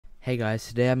Hey guys,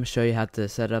 today I'm going to show you how to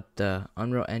set up the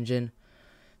Unreal Engine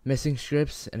missing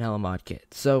scripts in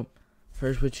HelloModKit. So,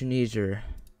 first what you need is your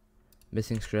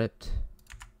missing script.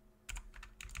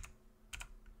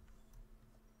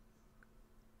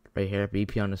 Right here,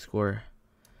 BP underscore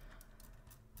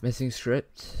missing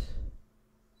script.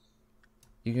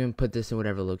 You can put this in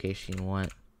whatever location you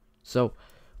want. So,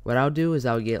 what I'll do is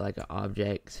I'll get like an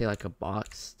object, say like a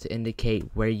box, to indicate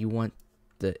where you want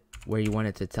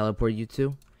it to teleport you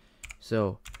to.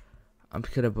 So I'm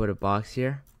just gonna put a box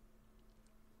here.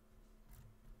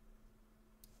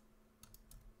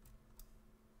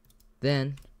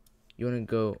 Then you wanna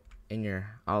go in your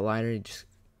outliner.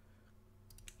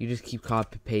 You just keep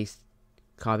copy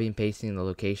and pasting the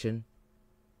location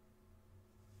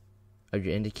of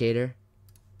your indicator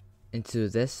into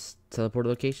this teleport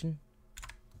location.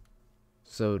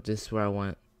 So this is where I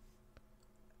want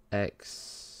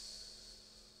X.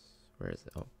 Where is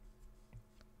it? Oh.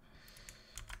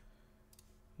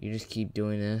 You just keep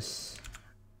doing this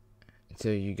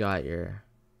until you got your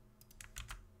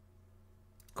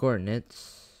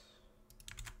coordinates.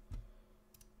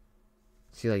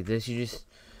 See, like this, you just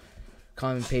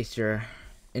copy and paste your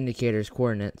indicator's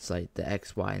coordinates, like the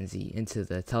X, Y, and Z, into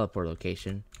the teleport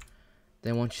location.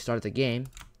 Then once you start the game,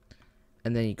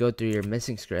 and then you go through your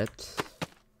missing script,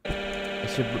 it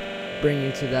should bring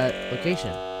you to that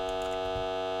location.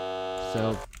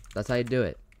 So that's how you do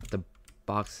it. The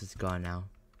box is gone now.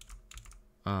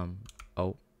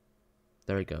 Oh,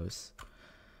 there it goes.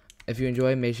 If you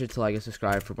enjoy, make sure to like and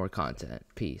subscribe for more content.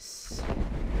 Peace.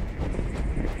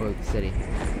 Or the city.